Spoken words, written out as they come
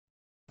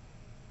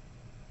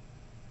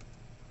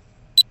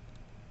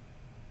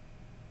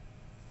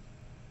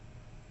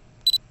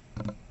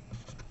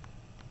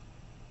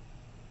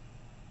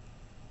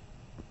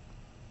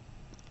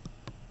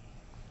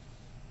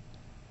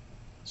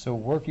So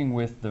working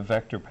with the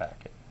vector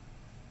packet,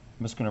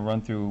 I'm just going to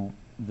run through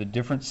the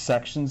different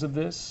sections of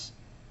this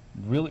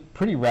really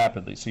pretty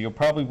rapidly. So you'll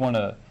probably want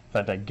to, in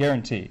fact I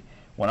guarantee,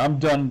 when I'm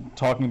done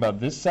talking about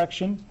this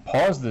section,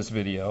 pause this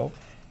video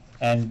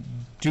and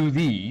do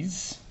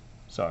these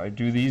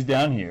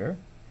down here,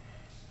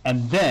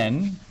 and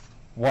then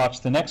watch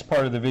the next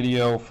part of the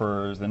video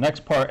for the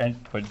next part,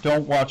 but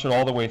don't watch it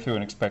all the way through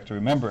and expect to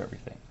remember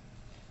everything.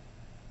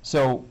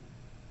 So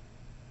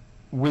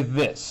with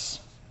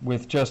this,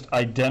 with just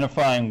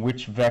identifying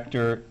which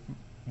vector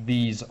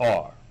these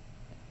are,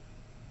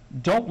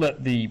 don't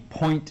let the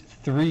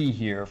 0.3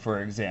 here,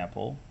 for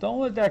example,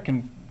 don't let that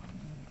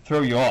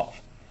throw you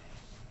off.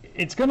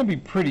 It's going to be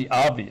pretty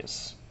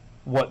obvious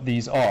what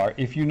these are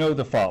if you know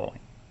the following.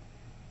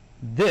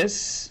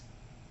 This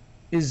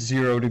is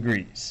 0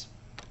 degrees.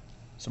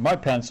 So my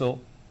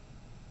pencil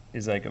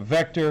is like a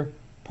vector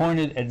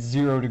pointed at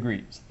 0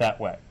 degrees, that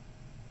way.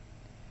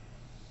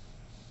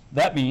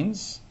 That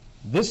means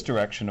this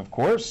direction, of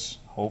course,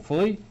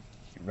 hopefully,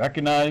 you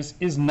recognize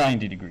is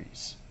 90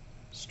 degrees.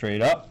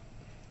 Straight up.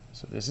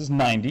 So this is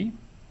 90.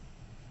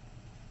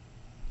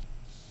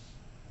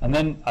 And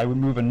then I would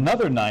move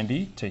another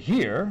 90 to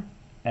here,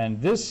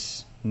 and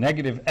this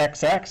negative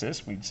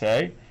x-axis, we'd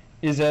say,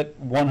 is at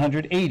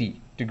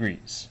 180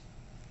 degrees.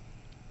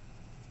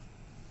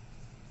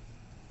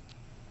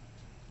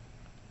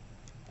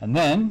 And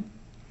then,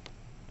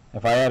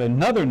 if I add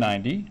another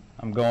 90,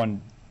 I'm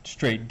going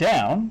straight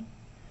down.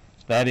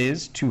 That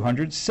is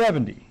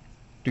 270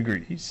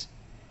 degrees.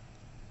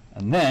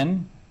 And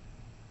then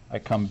I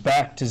come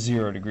back to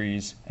 0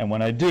 degrees, and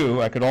when I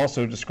do, I could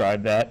also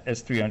describe that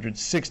as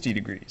 360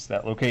 degrees,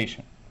 that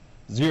location.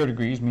 0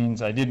 degrees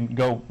means I didn't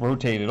go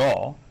rotate at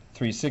all.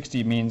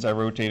 360 means I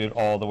rotated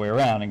all the way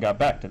around and got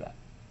back to that.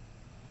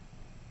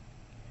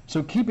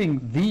 So keeping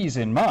these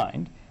in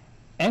mind,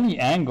 any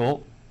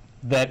angle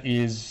that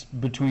is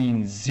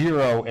between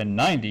 0 and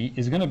 90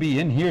 is going to be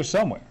in here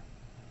somewhere.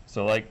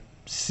 So like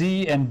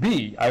C and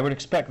B, I would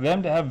expect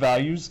them to have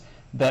values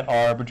that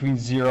are between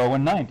 0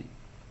 and 90.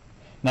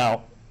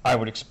 Now, I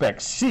would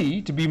expect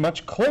C to be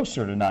much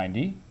closer to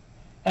 90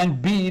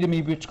 and B to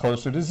be much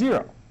closer to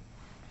 0.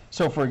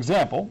 So for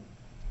example,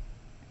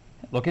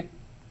 look at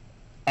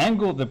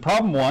angle. The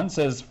problem one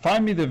says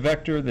find me the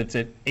vector that's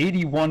at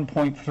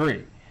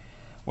 81.3.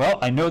 Well,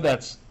 I know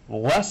that's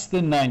less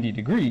than 90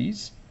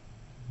 degrees,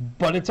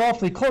 but it's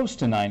awfully close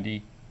to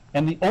 90,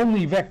 and the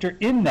only vector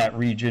in that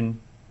region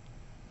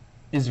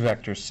is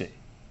vector C.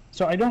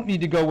 So I don't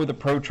need to go with a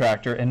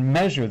protractor and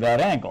measure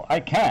that angle. I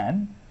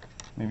can,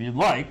 maybe you'd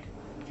like.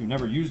 If you've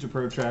never used a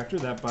protractor,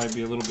 that might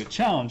be a little bit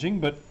challenging,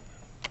 but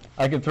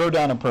I can throw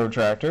down a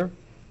protractor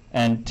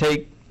and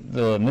take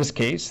in this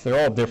case,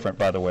 they're all different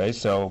by the way,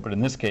 but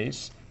in this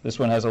case, this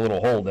one has a little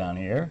hole down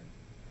here.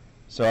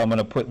 So I'm going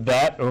to put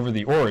that over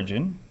the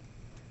origin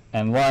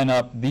and line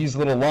up these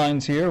little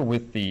lines here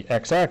with the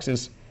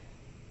x-axis,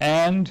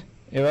 and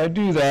if I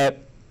do that,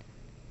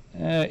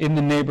 in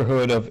the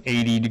neighborhood of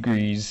 80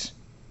 degrees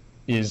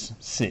is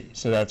C.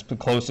 So that's the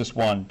closest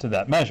one to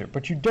that measure.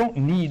 But you don't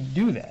need to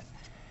do that.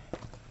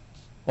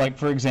 Like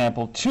for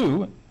example,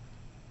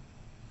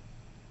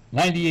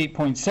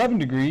 98.7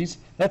 degrees,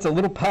 that's a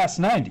little past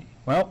 90.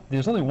 Well,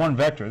 there's only one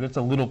vector that's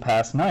a little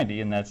past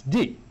 90, and that's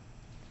D.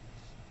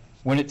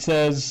 When it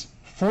says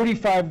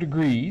 45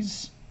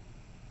 degrees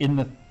in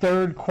the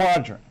third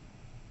quadrant,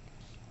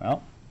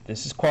 well,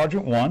 this is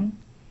quadrant 1,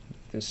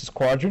 this is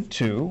quadrant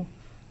 2,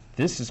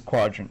 this is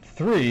quadrant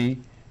 3,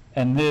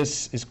 and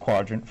this is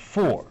quadrant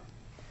 4.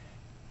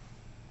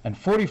 And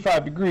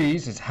 45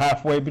 degrees is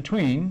halfway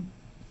between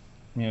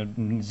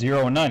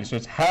 0 and 90. So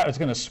it's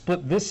going to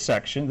split this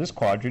section, this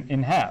quadrant,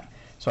 in half.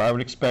 So I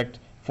would expect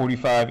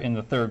 45 in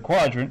the third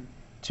quadrant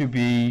to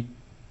be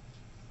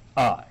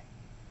I.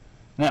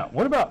 Now,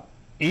 what about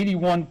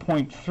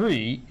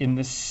 81.3 in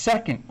the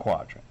second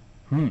quadrant?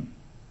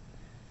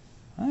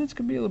 That's going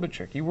to be a little bit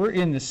tricky. We're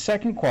in the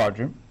second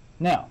quadrant.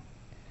 Now,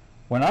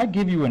 when I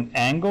give you an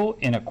angle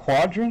in a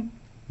quadrant,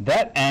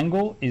 that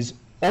angle is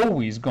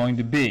always going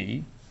to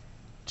be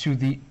to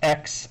the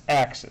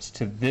x-axis,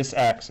 to this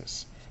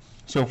axis.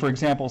 So for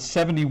example,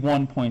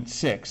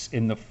 71.6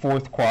 in the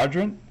fourth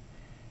quadrant,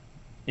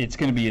 it's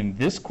going to be in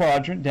this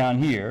quadrant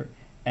down here,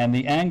 and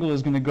the angle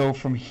is going to go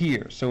from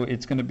here. So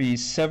it's going to be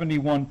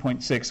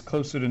 71.6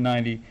 closer to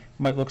 90,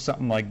 might look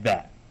something like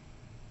that.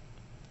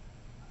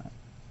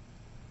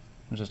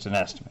 Just an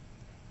estimate.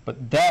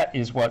 But that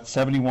is what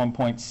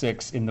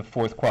 71.6 in the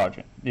fourth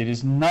quadrant. It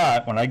is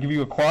not, when I give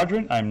you a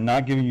quadrant, I'm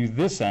not giving you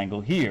this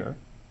angle here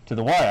to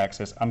the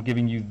y-axis, I'm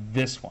giving you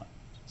this one.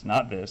 It's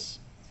not this,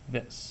 it's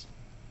this.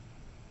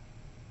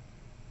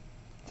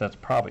 That's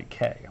probably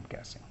K, I'm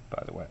guessing,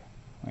 by the way,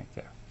 right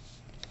there.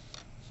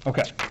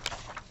 Okay,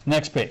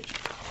 next page.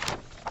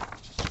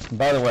 And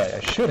by the way,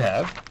 you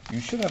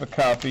should have a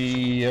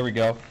copy, there we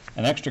go,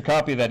 an extra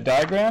copy of that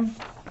diagram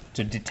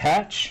to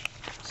detach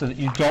so that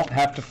you don't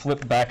have to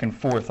flip back and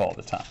forth all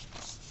the time.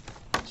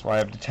 So I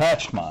have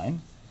detached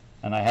mine,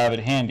 and I have it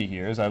handy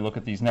here as I look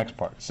at these next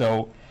parts.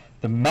 So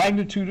The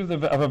magnitude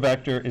of a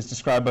vector is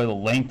described by the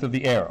length of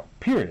the arrow,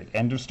 period,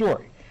 end of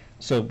story.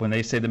 So when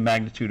they say the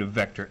magnitude of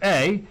vector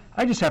A,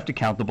 I just have to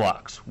count the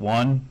blocks.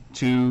 1,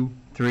 2,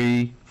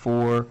 3,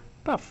 4,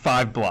 about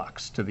 5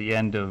 blocks to the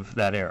end of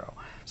that arrow.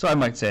 So I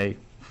might say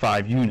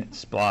 5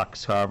 units,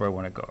 blocks, however I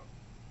want to go.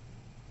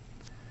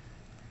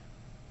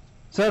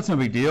 So that's no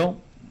big deal.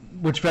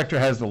 Which vector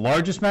has the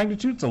largest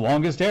magnitude? It's the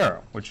longest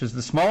arrow. Which is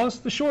the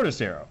smallest? The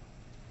shortest arrow.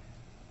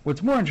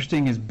 What's more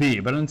interesting is B,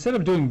 but instead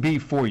of doing B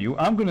for you,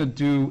 I'm going to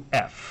do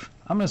F.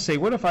 I'm going to say,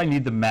 what if I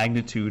need the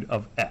magnitude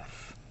of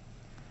F?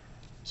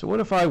 So what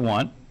if I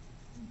want,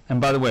 and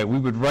by the way, we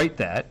would write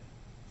that,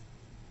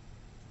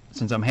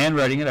 since I'm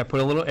handwriting it, I put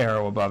a little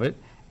arrow above it,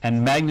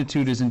 and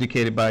magnitude is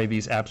indicated by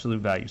these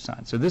absolute value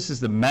signs. So this is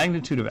the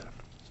magnitude of F.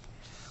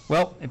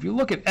 Well, if you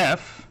look at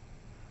F,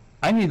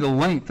 I need the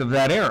length of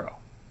that arrow.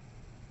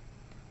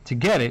 To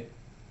get it,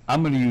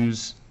 I'm going to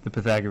use the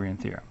Pythagorean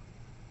theorem.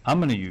 I'm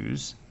going to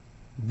use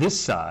this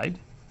side,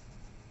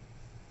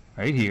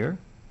 right here,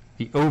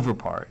 the over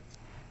part,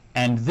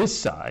 and this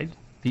side,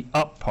 the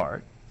up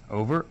part,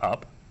 over,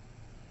 up,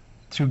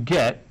 to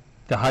get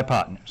the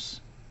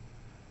hypotenuse.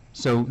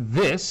 So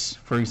this,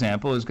 for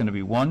example, is going to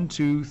be 1,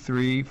 2,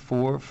 3,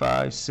 4,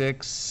 5,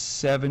 6,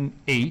 7,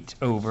 8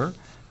 over.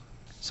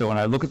 So when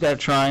I look at that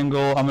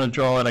triangle, I'm going to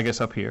draw it, I guess,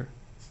 up here.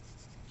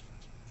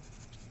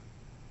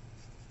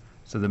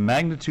 So the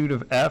magnitude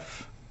of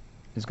F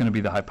is going to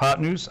be the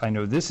hypotenuse. I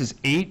know this is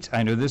 8.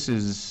 I know this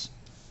is,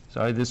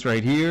 sorry, this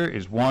right here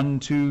is 1,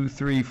 2,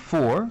 3,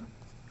 4.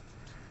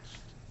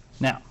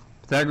 Now,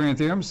 Pythagorean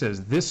theorem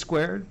says this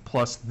squared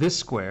plus this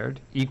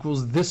squared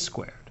equals this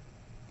squared.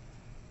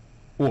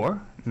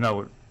 Or,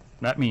 no,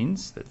 that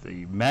means that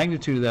the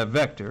magnitude of that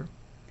vector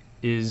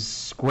is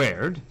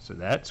squared, so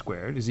that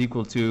squared is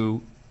equal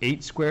to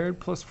 8 squared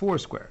plus 4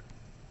 squared.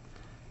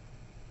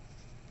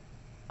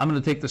 I'm going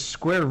to take the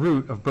square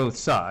root of both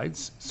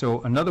sides.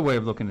 So another way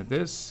of looking at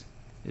this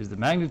is the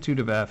magnitude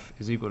of F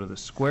is equal to the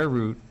square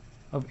root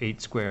of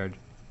 8 squared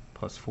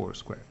plus 4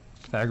 squared.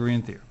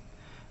 Pythagorean theorem.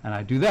 And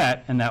I do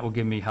that, and that will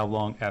give me how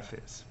long F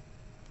is.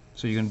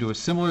 So you're going to do a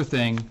similar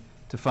thing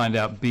to find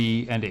out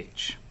B and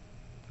H.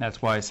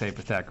 That's why I say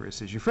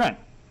Pythagoras is your friend.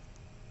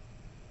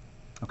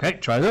 Okay,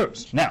 try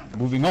those. Now,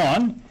 moving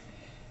on,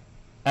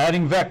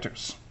 adding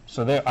vectors.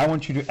 So there, I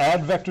want you to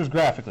add vectors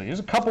graphically. There's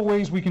a couple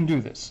ways we can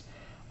do this.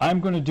 I'm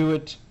going to do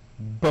it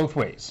both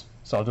ways.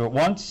 So I'll do it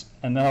once,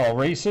 and then I'll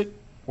erase it,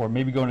 or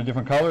maybe go in a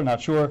different color, not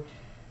sure.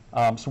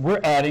 So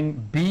we're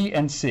adding B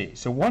and C.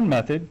 So one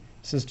method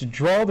says to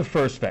draw the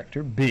first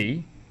vector,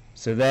 B.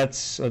 So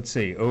that's, let's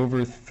see,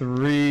 over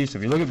 3. So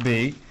if you look at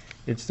B,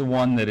 it's the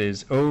one that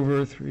is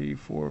over 3,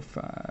 4,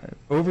 5,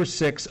 over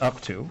 6,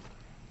 up 2.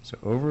 So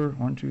over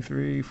 1, 2,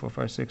 3, 4,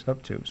 5, 6,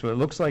 up 2. So it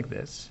looks like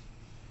this.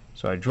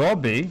 So I draw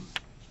B.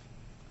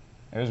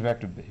 There's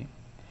vector B.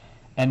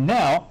 And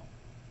now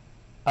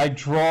I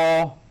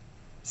draw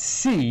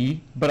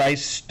C, but I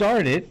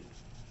start it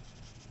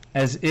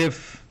as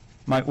if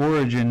my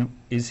origin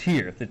is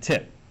here at the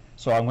tip.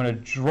 So I'm going to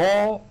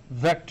draw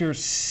vector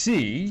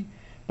C,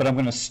 but I'm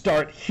going to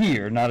start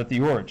here, not at the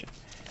origin.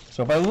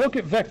 So if I look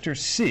at vector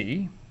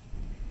C,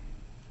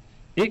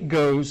 it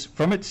goes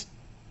from its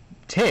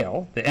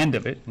tail, the end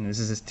of it, and this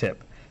is its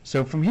tip.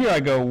 So from here I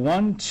go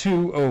 1,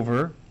 2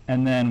 over,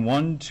 and then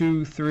 1,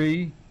 2,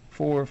 3,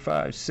 4,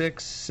 5,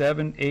 6,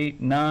 7,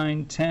 8,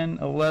 9, 10,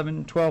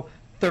 11, 12,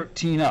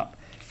 13 up.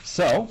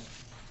 So,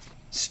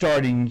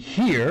 starting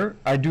here,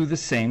 I do the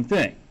same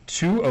thing.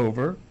 2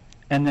 over,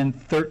 and then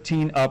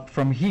 13 up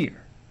from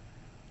here.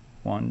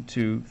 1,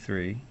 2,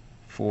 3,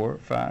 4,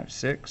 5,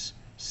 6,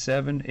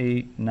 7,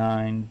 8,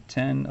 9,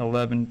 10,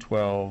 11,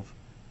 12,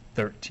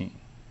 13.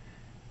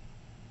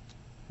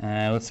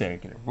 Let's say I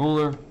get a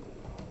ruler.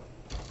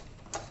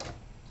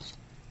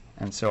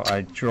 And so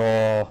I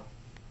draw.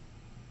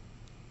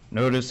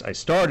 Notice I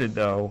started,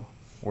 though,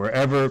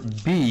 wherever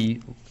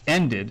B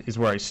ended is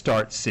where I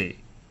start C.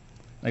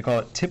 They call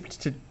it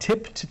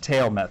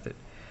tip-to-tail method.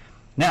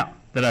 Now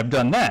that I've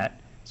done that,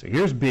 so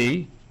here's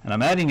B, and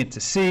I'm adding it to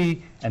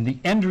C, and the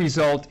end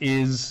result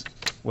is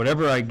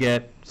whatever I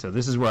get. So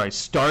this is where I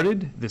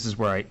started, this is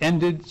where I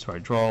ended, so I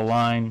draw a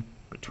line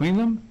between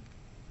them.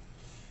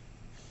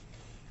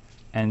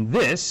 And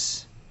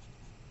this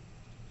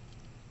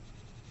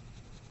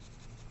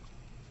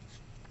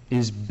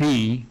is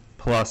B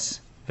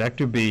plus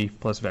vector B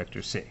plus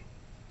vector C.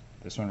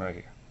 This one right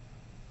here.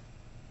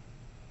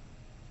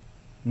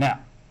 Now,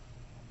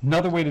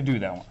 another way to do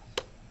that one,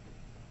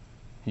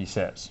 he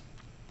says.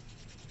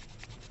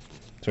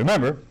 So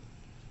remember,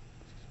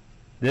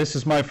 this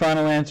is my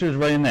final answer is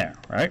right in there,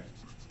 right?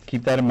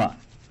 Keep that in mind.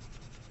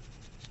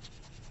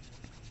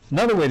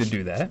 Another way to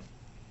do that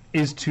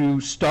is to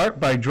start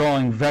by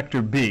drawing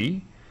vector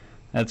B.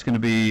 That's going to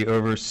be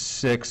over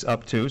 6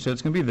 up 2, so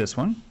it's going to be this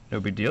one. No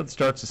big deal. It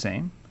starts the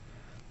same.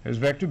 There's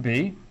vector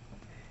B.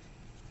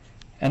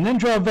 And then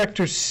draw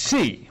vector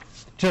C,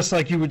 just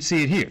like you would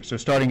see it here. So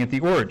starting at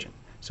the origin.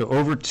 So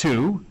over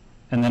 2,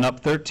 and then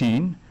up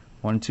 13.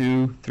 1,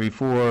 2, 3,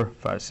 4,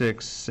 5,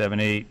 6, 7,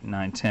 8,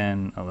 9,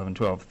 10, 11,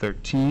 12,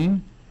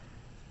 13.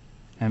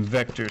 And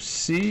vector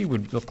C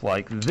would look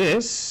like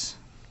this.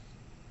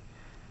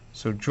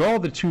 So draw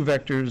the two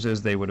vectors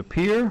as they would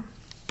appear.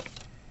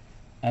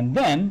 And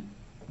then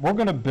we're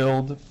going to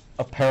build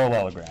a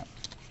parallelogram.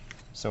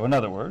 So in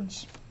other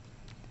words,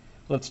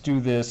 let's do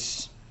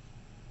this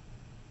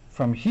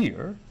from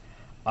here.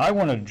 I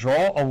want to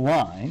draw a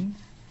line,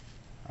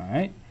 all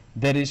right,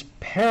 that is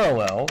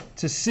parallel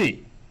to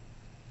C.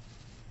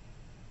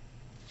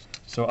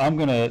 So I'm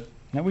going to,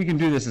 now we can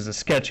do this as a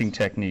sketching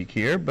technique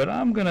here, but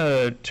I'm going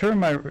to turn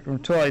my,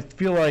 until I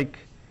feel like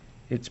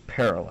it's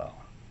parallel.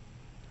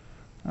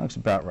 That looks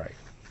about right.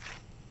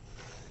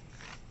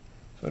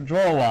 So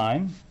draw a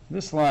line.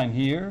 This line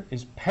here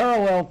is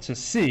parallel to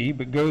C,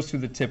 but goes through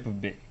the tip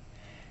of B.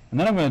 And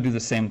then I'm going to do the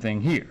same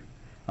thing here.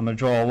 I'm going to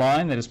draw a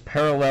line that is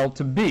parallel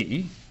to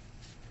B.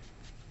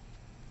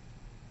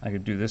 I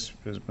could do this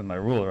with my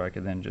ruler. I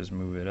could then just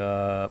move it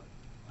up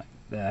like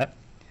that.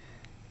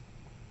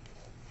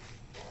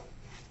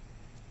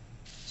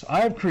 So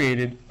I have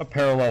created a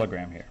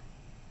parallelogram here.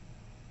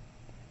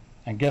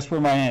 And guess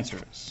where my answer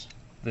is?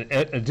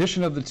 The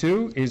addition of the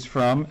two is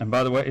from, and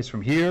by the way, it's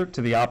from here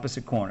to the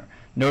opposite corner.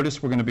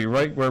 Notice we're going to be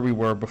right where we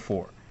were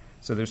before.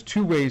 So there's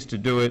two ways to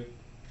do it.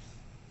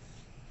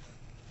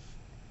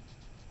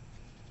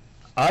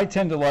 I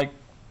tend to like,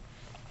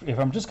 if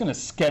I'm just going to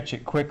sketch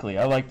it quickly,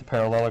 I like the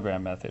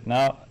parallelogram method.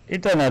 Now,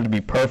 it doesn't have to be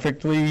a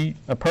perfect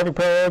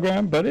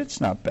parallelogram, but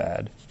it's not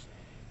bad.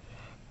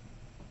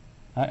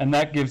 And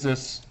that gives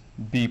us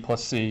B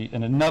plus C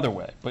in another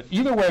way. But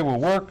either way will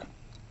work,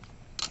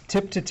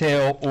 tip to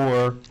tail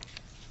or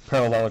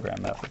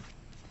parallelogram method.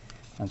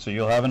 And so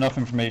you'll have enough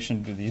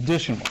information to do the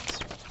addition ones.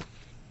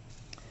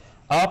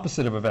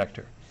 Opposite of a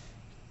vector.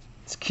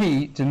 It's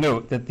key to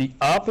note that the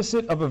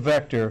opposite of a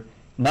vector,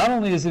 not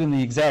only is it in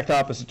the exact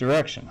opposite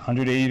direction,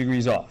 180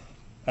 degrees off,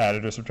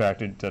 added or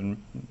subtracted,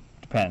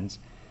 depends,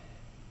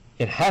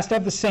 it has to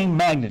have the same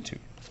magnitude.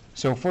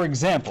 So for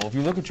example, if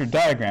you look at your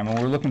diagram and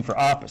we're looking for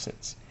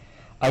opposites,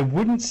 I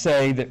wouldn't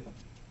say that,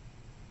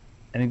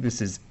 I think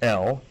this is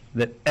L,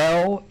 that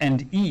L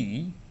and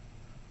E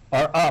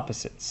are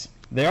opposites.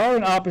 They are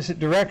in opposite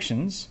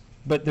directions,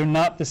 but they're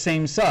not the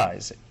same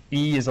size.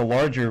 E is a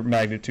larger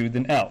magnitude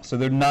than L, so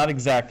they're not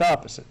exact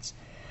opposites.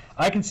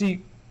 I can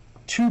see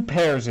two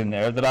pairs in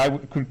there that I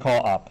could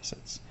call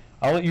opposites.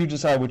 I'll let you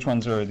decide which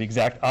ones are the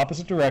exact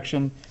opposite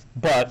direction,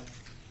 but,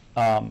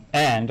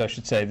 and I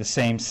should say, the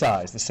same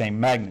size, the same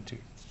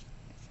magnitude.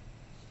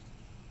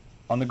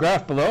 On the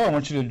graph below, I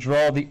want you to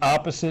draw the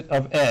opposite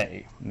of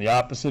A, the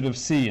opposite of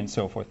C, and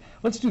so forth.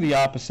 Let's do the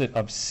opposite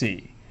of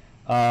C.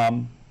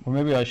 Or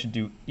maybe I should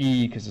do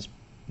E, because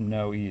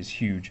no, E is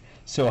huge.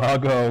 So I'll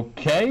go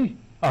K.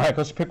 All right,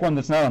 let's pick one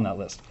that's not on that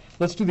list.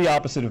 Let's do the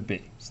opposite of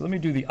B. So let me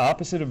do the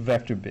opposite of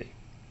vector B,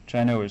 which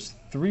I know is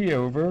 3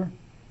 over,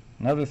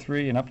 another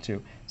 3, and up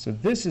 2. So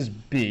this is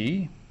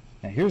B.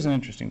 Now here's an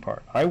interesting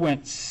part. I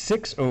went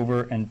 6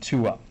 over and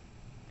 2 up.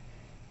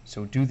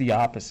 So do the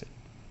opposite.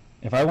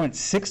 If I went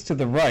 6 to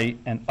the right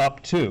and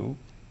up 2,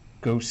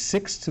 go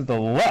 6 to the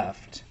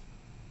left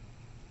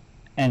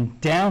and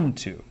down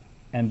 2,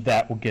 and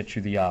that will get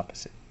you the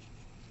opposite.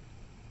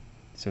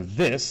 So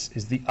this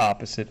is the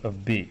opposite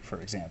of B,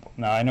 for example.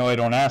 Now I know I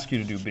don't ask you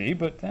to do B,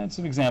 but that's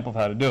an example of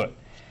how to do it.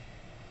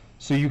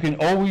 So you can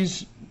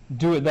always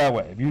do it that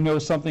way. If you know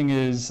something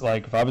is,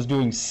 like if I was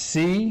doing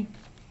C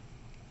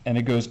and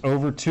it goes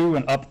over 2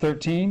 and up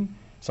 13,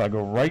 so I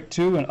go right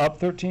 2 and up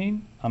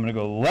 13, I'm going to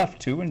go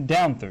left 2 and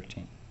down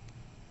 13,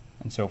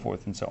 and so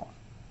forth and so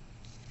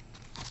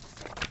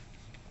on.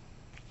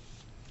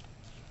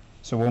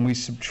 So when we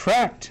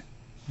subtract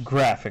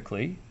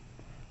graphically,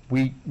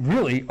 we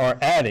really are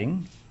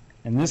adding,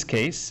 in this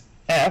case,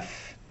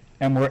 F,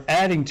 and we're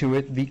adding to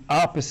it the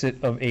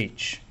opposite of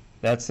H.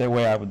 That's the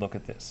way I would look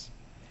at this.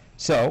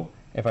 So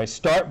if I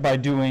start by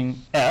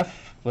doing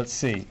F, let's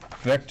see,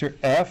 vector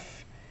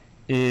F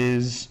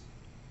is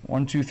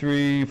 1, 2,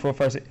 3, 4,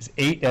 5, 6,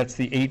 8. That's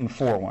the 8 and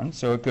 4 one.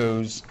 So it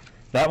goes,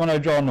 that one I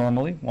draw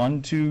normally,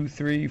 1, 2,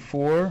 3,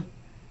 4,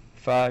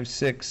 5,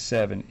 6,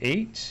 7,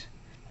 8,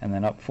 and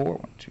then up 4,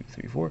 1, 2,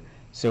 3, 4.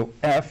 So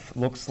F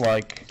looks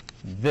like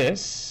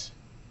this.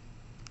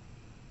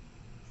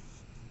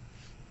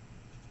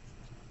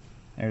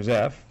 There's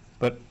F.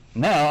 But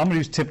now I'm going to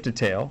use tip to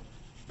tail.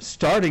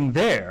 Starting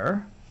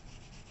there,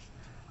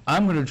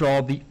 I'm going to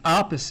draw the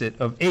opposite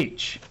of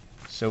H.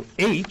 So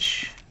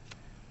H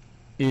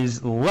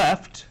is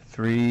left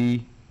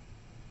 3,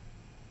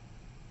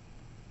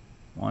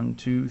 1,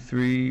 2,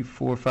 3,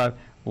 4, 5,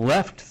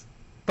 left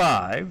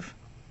 5,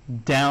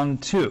 down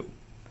 2.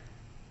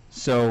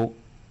 So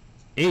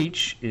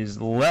H is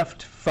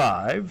left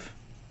 5,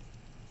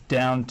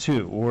 down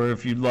 2, or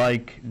if you'd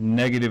like,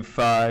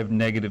 -5,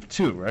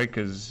 -2, right?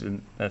 Because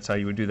that's how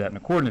you would do that in a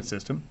coordinate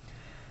system.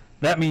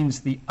 That means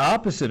the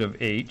opposite of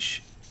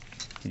H,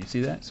 can you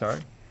see that?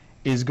 Sorry,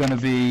 is going to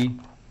be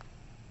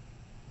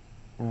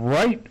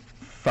right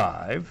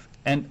 5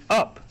 and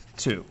up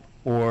 2,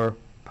 or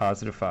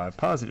 +5,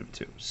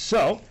 +2.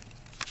 So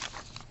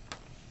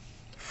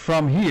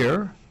from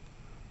here,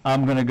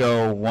 I'm going to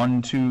go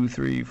 1, 2,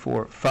 3,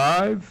 4,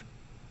 5,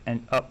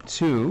 and up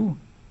to,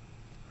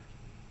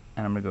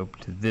 and I'm going to go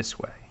to this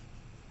way.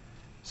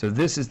 So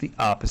this is the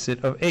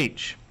opposite of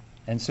h.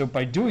 And so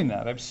by doing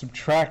that, I've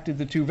subtracted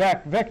the two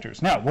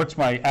vectors. Now, what's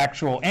my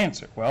actual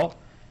answer? Well,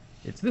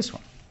 it's this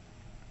one.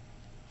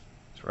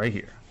 It's right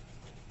here.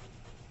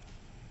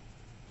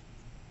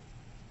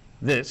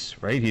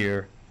 This right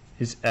here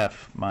is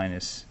f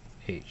minus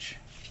h.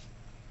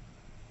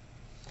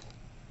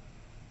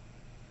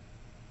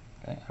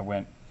 Okay, I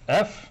went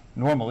f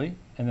normally,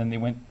 and then they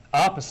went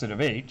opposite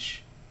of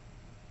h.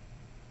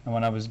 And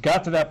when I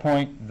got to that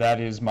point, that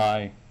is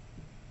my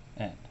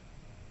end.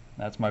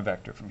 That's my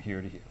vector from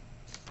here to here.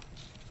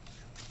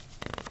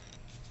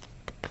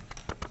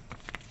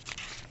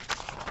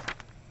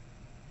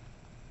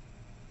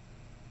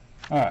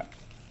 All right.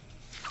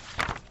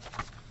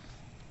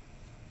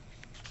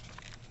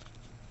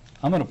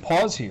 I'm going to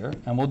pause here,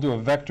 and we'll do a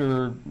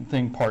vector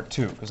thing part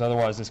 2, because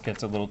otherwise this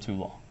gets a little too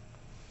long.